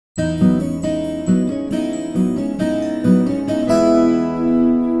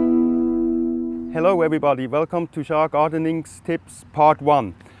Hello everybody, welcome to Shaw Gardening's Tips Part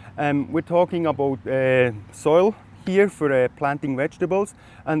 1. We're talking about soil here for planting vegetables,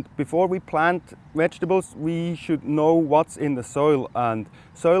 and before we plant vegetables we should know what's in the soil. And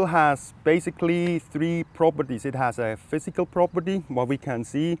soil has basically three properties. It has a physical property, what we can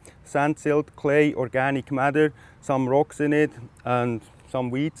see: sand, silt, clay, organic matter, some rocks in it and some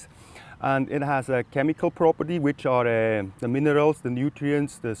weeds. And it has a chemical property, which are the minerals, the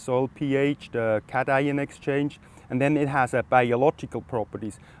nutrients, the soil pH, the cation exchange. And then it has biological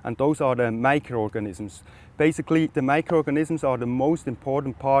properties, and those are the microorganisms. Basically, the microorganisms are the most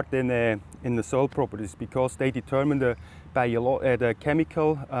important part in the soil properties, because they determine the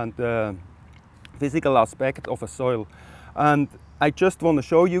chemical and the physical aspect of a soil. And I just want to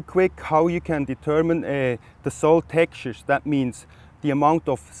show you quick how you can determine the soil textures. That means the amount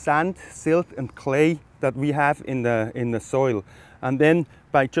of sand, silt and clay that we have in the soil. And then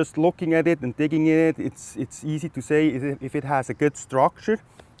by just looking at it and digging in it, it's easy to say if it has a good structure,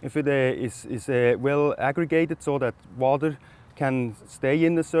 if it is well aggregated so that water can stay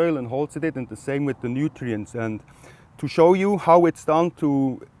in the soil and holds it, and the same with the nutrients. And to show you how it's done,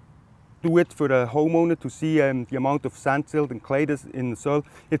 to do it for the homeowner to see the amount of sand, silt and clay that's in the soil,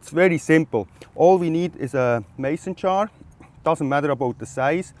 it's very simple. All we need is a mason jar. Doesn't matter about the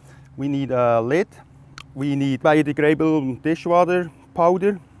size. We need a lid, we need biodegradable dishwater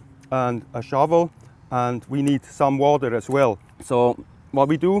powder and a shovel, and we need some water as well. So what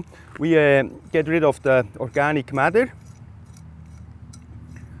we do, we get rid of the organic matter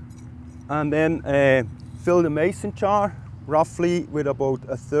and then fill the mason jar roughly with about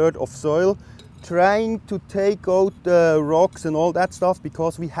a third of soil, trying to take out the rocks and all that stuff,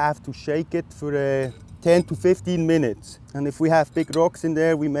 because we have to shake it for 10 to 15 minutes. And if we have big rocks in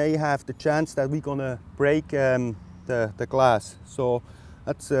there, we may have the chance that we're gonna break the glass. So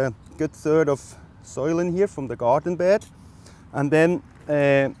that's a good third of soil in here from the garden bed. And then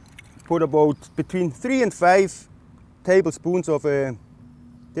put about between 3 and 5 tablespoons of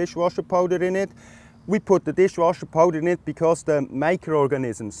dishwasher powder in it. We put the dishwasher powder in it because the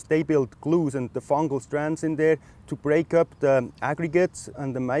microorganisms, they build glues and the fungal strands in there to break up the aggregates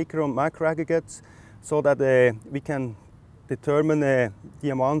and the micro and macro aggregates, so that we can determine the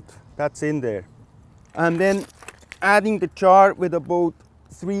amount that's in there. And then adding the jar with about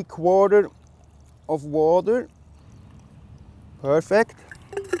 3/4 of water. Perfect.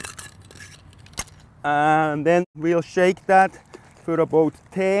 And then we'll shake that for about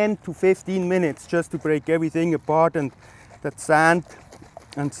 10 to 15 minutes just to break everything apart, and that sand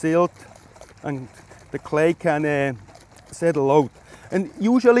and silt and the clay can settle out. And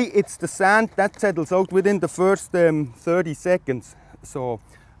usually it's the sand that settles out within the first 30 seconds. So,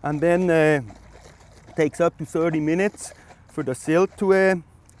 and then it takes up to 30 minutes for the silt to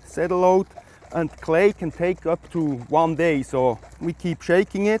settle out, and clay can take up to 1 day. So we keep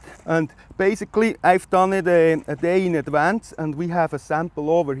shaking it, and basically I've done it a day in advance, and we have a sample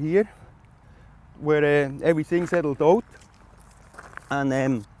over here where everything settled out.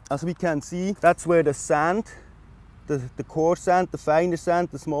 And as we can see, that's where the sand, the coarse sand, the finer sand,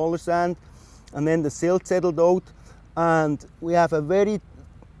 the smaller sand, and then the silt settled out. And we have a very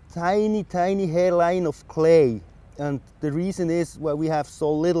tiny hairline of clay. And the reason is why we have so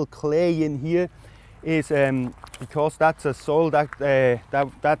little clay in here is because that's a soil that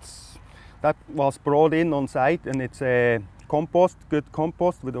was brought in on site, and it's a compost, good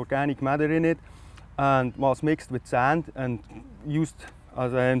compost with organic matter in it, and was mixed with sand and used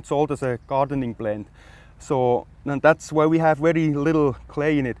as and sold as a gardening blend. So, and that's why we have very little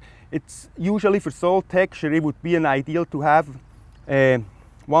clay in it. It's usually for soil texture, it would be an ideal to have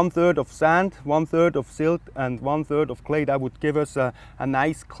 1/3 of sand, 1/3 of silt and 1/3 of clay. That would give us a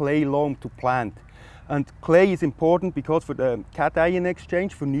nice clay loam to plant. And clay is important because for the cation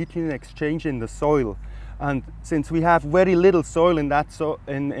exchange, for nutrient exchange in the soil. And since we have very little soil in that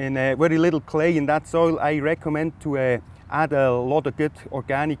very little clay in that soil, I recommend to add a lot of good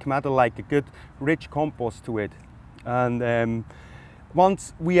organic matter, like a good rich compost to it. And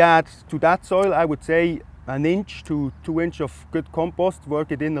once we add to that soil, I would say 1 inch to 2 inches of good compost,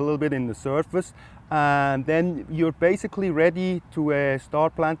 work it in a little bit in the surface, and then you're basically ready to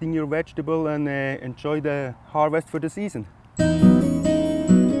start planting your vegetable and enjoy the harvest for the season.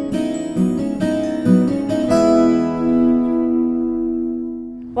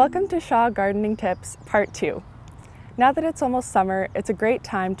 Welcome to Shaw Gardening Tips Part 2. Now that it's almost summer, it's a great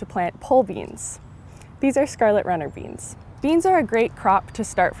time to plant pole beans. These are scarlet runner beans. Beans are a great crop to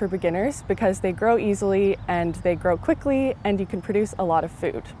start for beginners because they grow easily and they grow quickly, and you can produce a lot of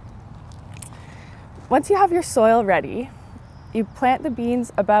food. Once you have your soil ready, You plant the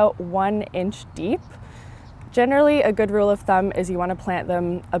beans about 1 inch deep. Generally, a good rule of thumb is you want to plant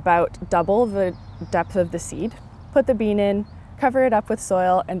them about double the depth of the seed. Put the bean in, cover it up with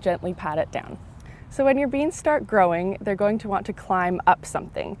soil, and gently pat it down. So when your beans start growing, they're going to want to climb up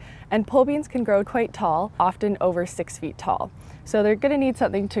something. And pole beans can grow quite tall, often over 6 feet tall. So they're going to need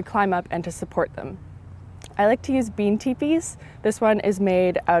something to climb up and to support them. I like to use bean teepees. This one is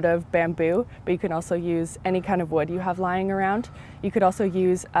made out of bamboo, but you can also use any kind of wood you have lying around. You could also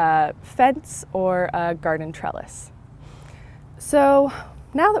use a fence or a garden trellis. So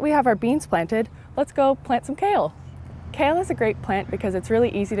now that we have our beans planted, let's go plant some kale. Kale is a great plant because it's really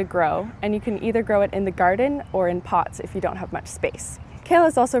easy to grow, and you can either grow it in the garden or in pots if you don't have much space. Kale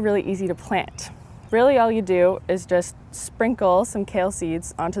is also really easy to plant. Really all you do is just sprinkle some kale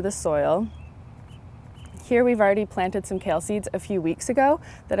seeds onto the soil. Here we've already planted some kale seeds a few weeks ago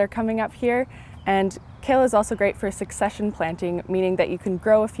that are coming up here, and kale is also great for succession planting, meaning that you can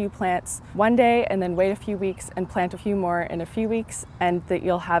grow a few plants one day and then wait a few weeks and plant a few more in a few weeks, and that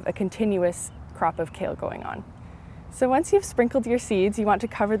you'll have a continuous crop of kale going on. So once you've sprinkled your seeds, you want to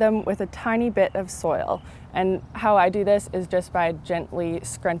cover them with a tiny bit of soil. And how I do this is just by gently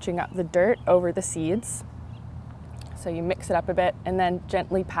scrunching up the dirt over the seeds. So you mix it up a bit and then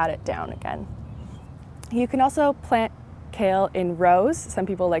gently pat it down again. You can also plant kale in rows. Some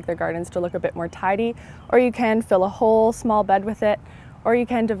people like their gardens to look a bit more tidy, or you can fill a whole small bed with it, or you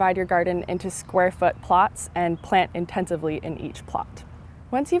can divide your garden into square foot plots and plant intensively in each plot.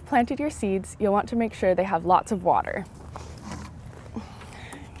 Once you've planted your seeds, you'll want to make sure they have lots of water.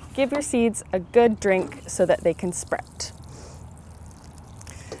 Give your seeds a good drink so that they can sprout.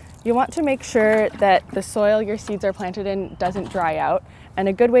 You want to make sure that the soil your seeds are planted in doesn't dry out, and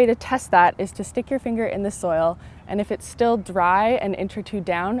a good way to test that is to stick your finger in the soil, and if it's still dry an inch or two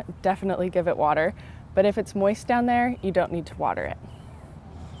down, definitely give it water, but if it's moist down there, you don't need to water it.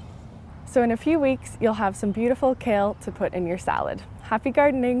 So in a few weeks, you'll have some beautiful kale to put in your salad. Happy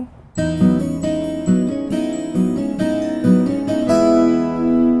gardening!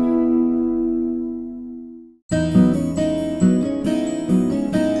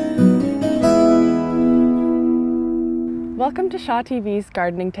 Welcome to Shaw TV's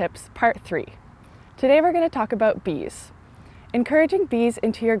Gardening Tips Part 3. Today we're going to talk about bees. Encouraging bees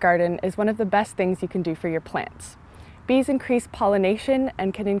into your garden is one of the best things you can do for your plants. Bees increase pollination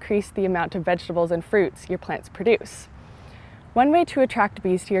and can increase the amount of vegetables and fruits your plants produce. One way to attract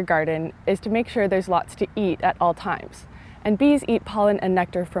bees to your garden is to make sure there's lots to eat at all times. And bees eat pollen and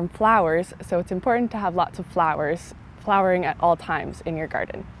nectar from flowers, so it's important to have lots of flowers flowering at all times in your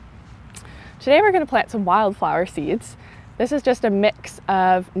garden. Today we're going to plant some wildflower seeds. This is just a mix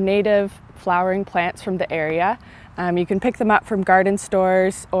of native flowering plants from the area. You can pick them up from garden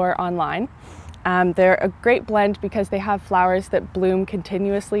stores or online. They're a great blend because they have flowers that bloom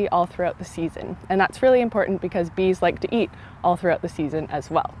continuously all throughout the season. And that's really important because bees like to eat all throughout the season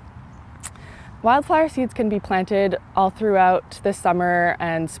as well. Wildflower seeds can be planted all throughout the summer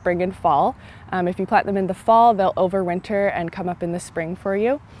and spring and fall. If you plant them in the fall, they'll overwinter and come up in the spring for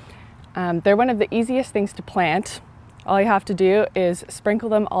you. They're one of the easiest things to plant. All you have to do is sprinkle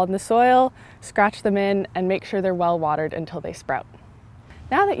them all in the soil, scratch them in, and make sure they're well watered until they sprout.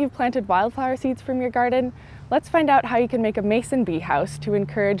 Now that you've planted wildflower seeds from your garden, let's find out how you can make a mason bee house to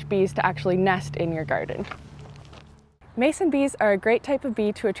encourage bees to actually nest in your garden. Mason bees are a great type of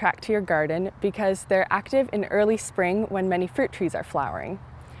bee to attract to your garden because they're active in early spring when many fruit trees are flowering.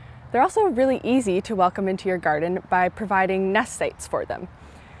 They're also really easy to welcome into your garden by providing nest sites for them.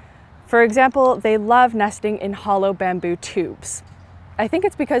 For example, they love nesting in hollow bamboo tubes. I think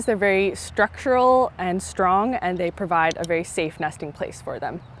it's because they're very structural and strong, and they provide a very safe nesting place for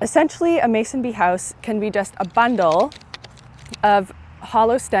them. Essentially, a mason bee house can be just a bundle of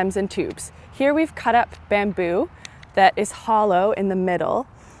hollow stems and tubes. Here we've cut up bamboo that is hollow in the middle,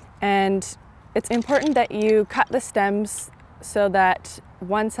 and it's important that you cut the stems so that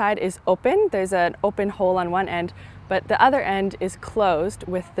one side is open. There's an open hole on one end, but the other end is closed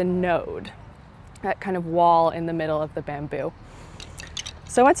with the node, that kind of wall in the middle of the bamboo.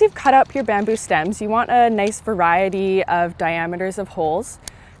 So once you've cut up your bamboo stems, you want a nice variety of diameters of holes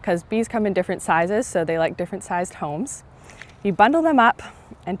because bees come in different sizes, so they like different sized homes. You bundle them up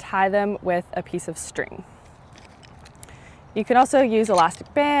and tie them with a piece of string. You can also use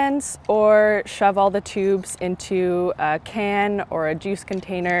elastic bands or shove all the tubes into a can or a juice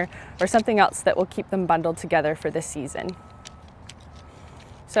container or something else that will keep them bundled together for the season.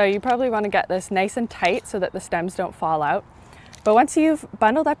 So you probably want to get this nice and tight so that the stems don't fall out. But once you've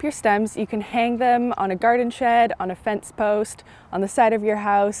bundled up your stems, you can hang them on a garden shed, on a fence post, on the side of your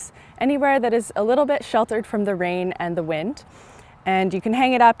house, anywhere that is a little bit sheltered from the rain and the wind. And you can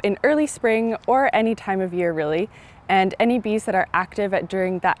hang it up in early spring or any time of year really. And any bees that are active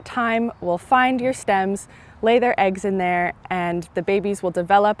during that time will find your stems, lay their eggs in there, and the babies will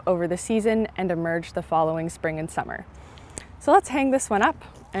develop over the season and emerge the following spring and summer. So let's hang this one up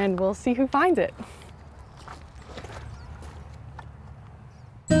and we'll see who finds it.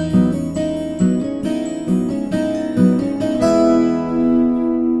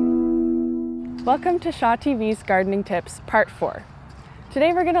 Welcome to Shaw TV's Gardening Tips Part 4.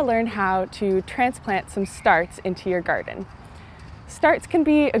 Today we're going to learn how to transplant some starts into your garden. Starts can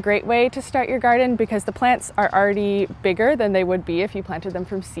be a great way to start your garden because the plants are already bigger than they would be if you planted them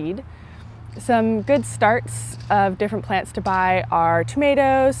from seed. Some good starts of different plants to buy are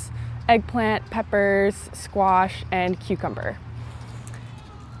tomatoes, eggplant, peppers, squash, and cucumber.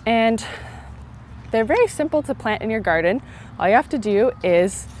 And they're very simple to plant in your garden. All you have to do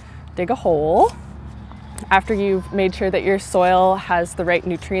is dig a hole after you've made sure that your soil has the right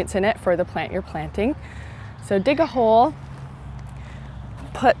nutrients in it for the plant you're planting. So dig a hole,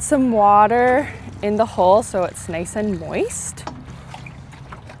 put some water in the hole so it's nice and moist.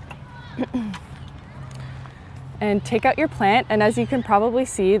 And take out your plant, and as you can probably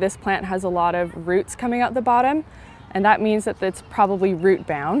see, this plant has a lot of roots coming out the bottom, and that means that it's probably root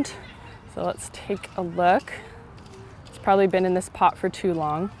bound. So let's take a look. It's probably been in this pot for too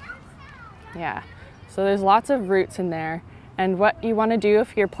long. Yeah, so there's lots of roots in there. And what you want to do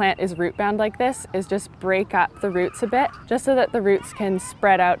if your plant is root bound like this is just break up the roots a bit, just so that the roots can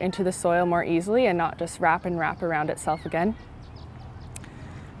spread out into the soil more easily and not just wrap around itself again.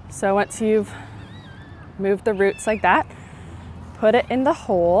 So once you've moved the roots like that, put it in the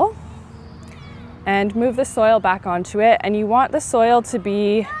hole and move the soil back onto it. And you want the soil to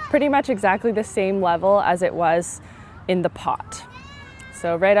be pretty much exactly the same level as it was in the pot.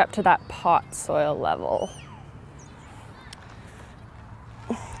 So right up to that pot soil level.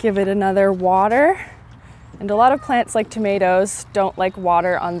 Give it another water. And a lot of plants like tomatoes don't like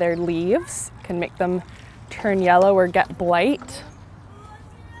water on their leaves. It can make them turn yellow or get blight.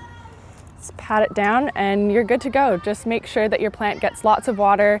 Just pat it down and you're good to go. Just make sure that your plant gets lots of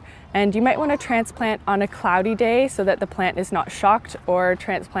water, and you might want to transplant on a cloudy day so that the plant is not shocked, or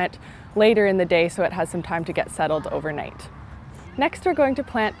transplant later in the day so it has some time to get settled overnight. Next, we're going to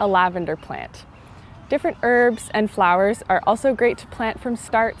plant a lavender plant. Different herbs and flowers are also great to plant from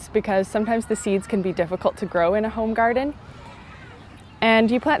starts because sometimes the seeds can be difficult to grow in a home garden.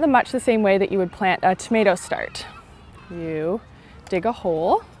 And you plant them much the same way that you would plant a tomato start. You dig a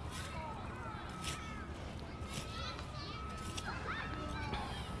hole,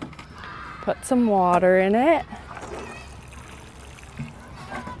 put some water in it,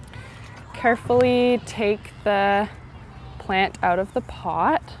 carefully take the plant out of the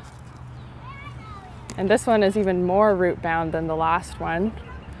pot. And this one is even more root bound than the last one,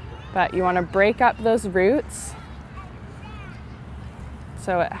 but you want to break up those roots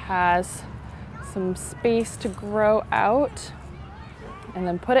so it has some space to grow out, and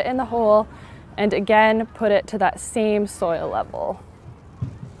then put it in the hole, and again put it to that same soil level.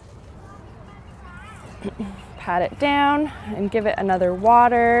 Pat it down and give it another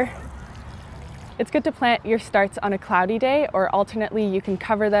water. It's good to plant your starts on a cloudy day, or alternately you can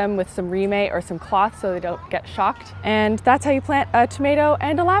cover them with some reemay or some cloth so they don't get shocked. And that's how you plant a tomato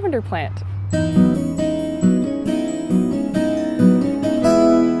and a lavender plant.